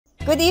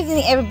Good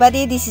evening,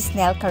 everybody. This is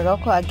Nelca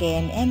Roco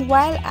again, and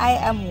while I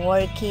am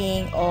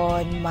working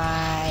on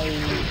my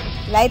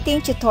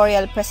lighting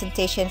tutorial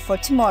presentation for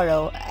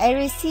tomorrow, I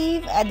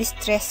received a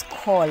distress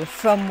call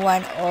from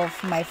one of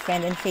my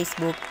friends on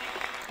Facebook,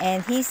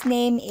 and his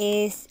name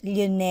is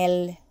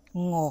Lionel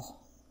Ngo.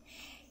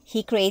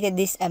 He created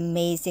this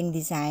amazing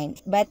design,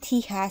 but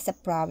he has a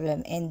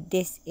problem, and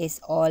this is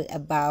all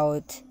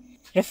about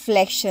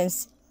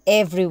reflections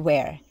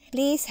everywhere.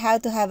 Please, how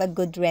to have a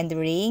good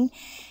rendering,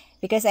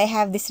 because I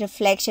have this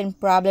reflection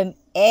problem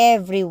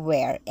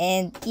everywhere,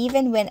 and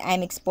even when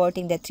I'm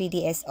exporting the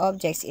 3ds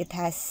objects,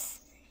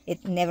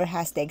 it never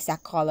has the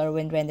exact color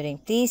when rendering.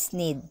 Please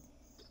need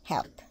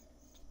help.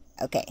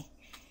 Okay,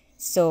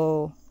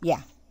 so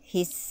yeah,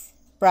 his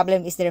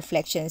problem is the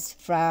reflections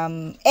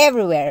from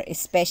everywhere,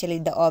 especially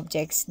the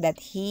objects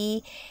that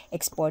he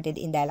exported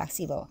in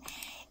Dialux.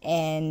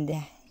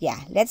 And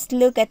yeah, let's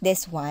look at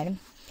this one.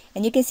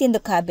 And you can see in the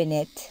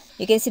cabinet,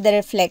 you can see the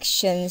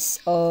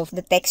reflections of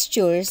the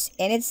textures,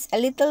 and it's a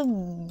little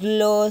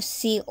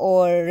glossy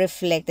or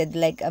reflected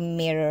like a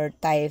mirror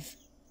type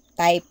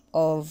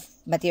of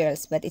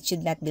materials, but it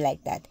should not be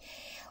like that.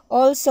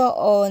 Also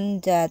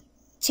on the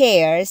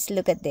chairs,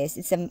 look at this.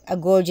 It's a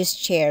gorgeous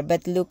chair,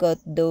 but look at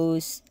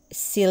those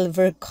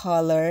silver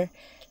color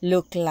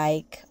look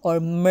like, or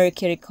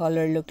mercury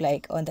color look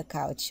like on the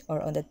couch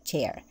or on the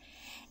chair.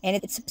 And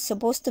it's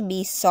supposed to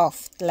be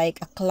soft like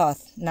a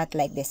cloth, not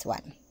like this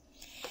one.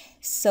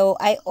 So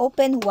I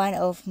opened one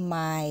of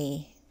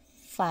my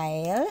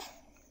file,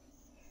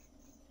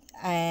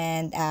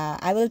 and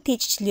I will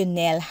teach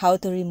Lionel how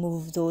to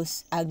remove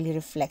those ugly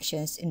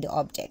reflections in the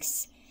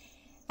objects.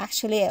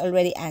 Actually, I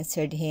already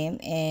answered him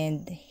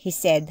and he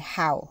said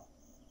how.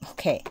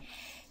 Okay,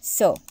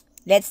 so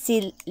let's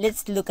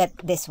look at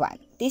this one.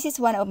 This is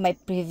one of my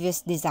previous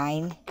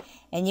design,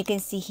 and you can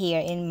see here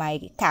in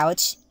my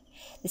couch,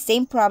 the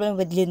same problem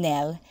with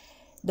Lionel.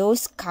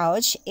 Those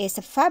couch is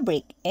a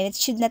fabric, and it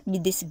should not be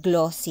this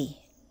glossy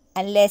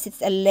unless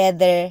it's a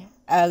leather,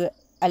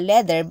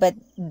 but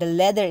the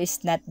leather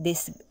is not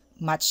this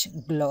much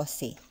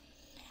glossy.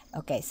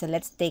 Okay, so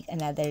let's take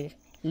another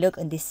look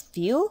on this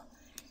view.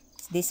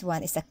 This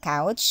one is a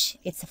couch,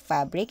 it's a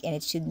fabric, and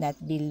it should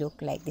not be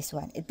look like this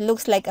one. It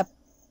looks like a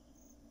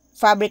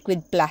fabric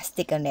with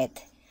plastic on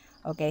it.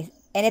 Okay,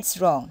 and it's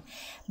wrong.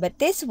 But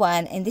this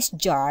one and this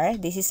jar,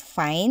 this is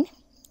fine.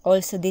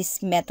 Also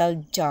this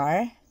metal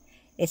jar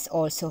is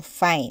also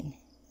fine.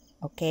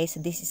 Okay,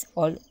 so this is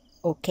all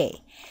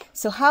okay.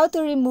 So how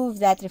to remove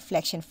that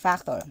reflection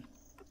factor?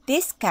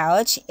 This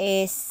couch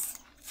is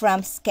from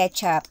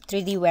SketchUp,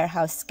 3D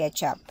Warehouse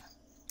SketchUp.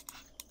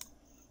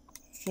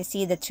 You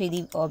see the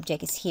 3D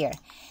object is here.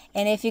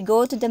 And if you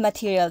go to the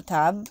material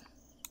tab,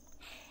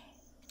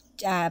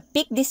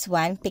 pick this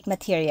one, pick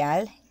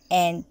material,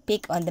 and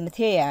pick on the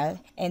material,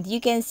 and you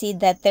can see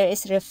that there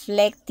is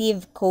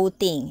reflective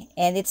coating,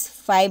 and it's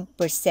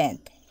 5%.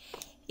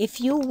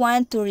 If you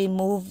want to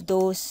remove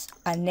those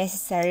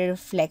unnecessary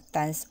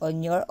reflectance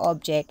on your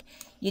object,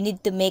 you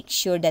need to make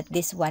sure that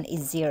this one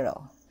is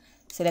 0.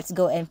 So let's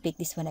go and pick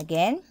this one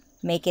again,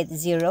 make it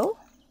 0,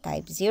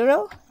 type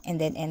 0, and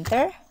then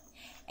enter,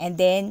 and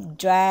then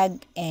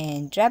drag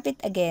and drop it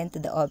again to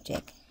the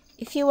object.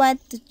 If you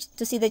want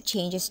to see the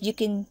changes, you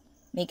can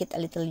make it a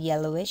little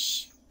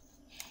yellowish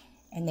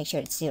and make sure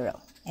it's 0,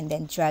 and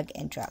then drag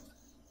and drop.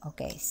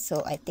 Okay,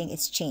 so I think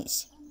it's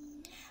changed.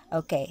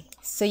 Okay,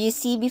 so you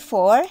see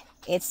before,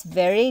 it's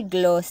very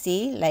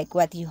glossy like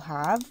what you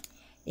have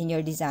in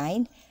your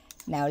design.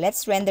 Now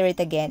let's render it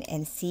again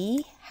and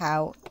see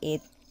how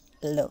it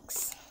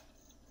looks.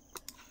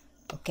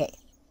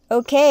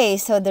 Okay,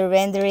 so the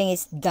rendering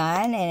is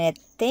done, and I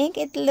think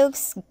it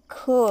looks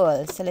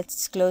cool. So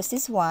let's close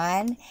this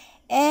one,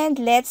 and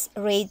let's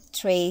ray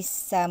trace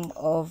some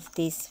of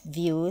these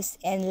views,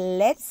 and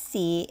let's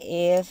see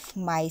if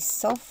my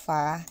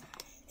sofa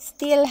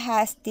still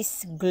has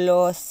this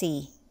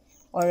glossy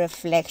or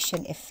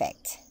reflection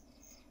effect.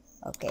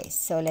 Okay,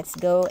 so let's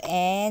go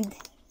and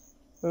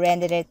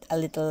render it a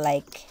little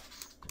like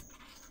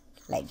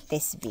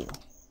this view.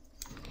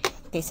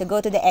 Okay, so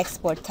go to the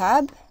export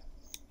tab,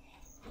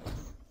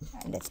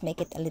 and let's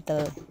make it a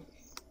little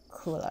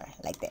cooler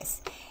like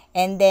this,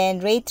 and then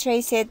ray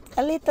trace it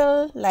a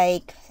little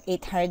like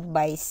 800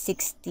 by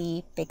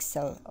 60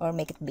 pixel, or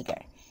make it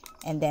bigger,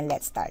 and then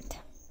let's start.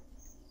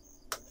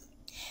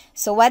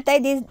 So what I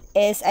did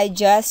is I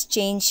just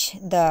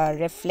changed the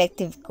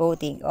reflective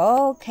coating.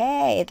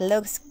 Okay, it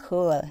looks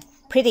cool,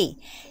 pretty.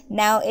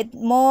 Now it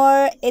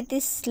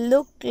is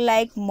look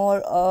like more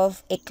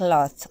of a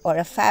cloth or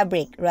a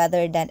fabric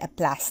rather than a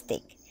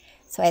plastic.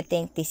 So I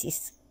think this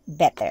is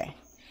better.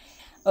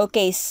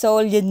 Okay, so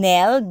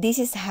Lionel, this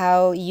is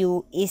how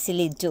you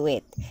easily do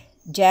it.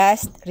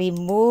 Just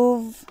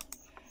remove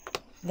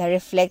the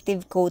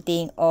reflective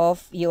coating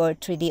of your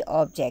 3D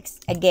objects.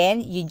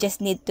 Again, you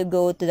just need to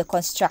go to the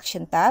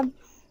construction tab,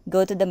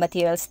 go to the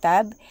materials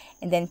tab,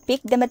 and then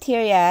pick the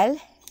material,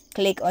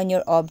 click on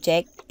your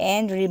object,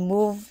 and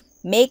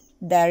make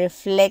the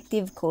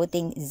reflective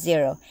coating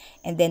 0,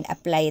 and then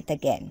apply it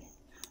again.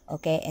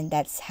 Okay, and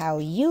that's how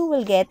you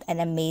will get an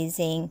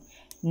amazing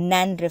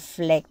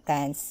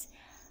non-reflectance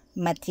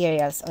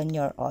materials on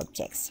your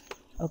objects.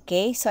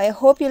 Okay, so I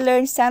hope you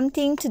learned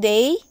something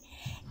today.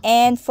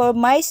 And for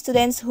my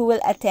students who will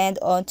attend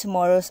on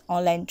tomorrow's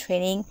online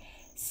training,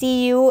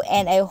 see you,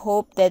 and I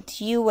hope that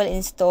you will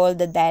install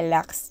the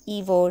Dialux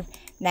Evo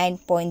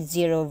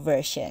 9.0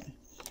 version.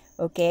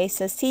 Okay,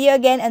 so see you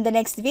again on the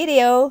next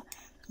video.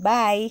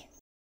 Bye!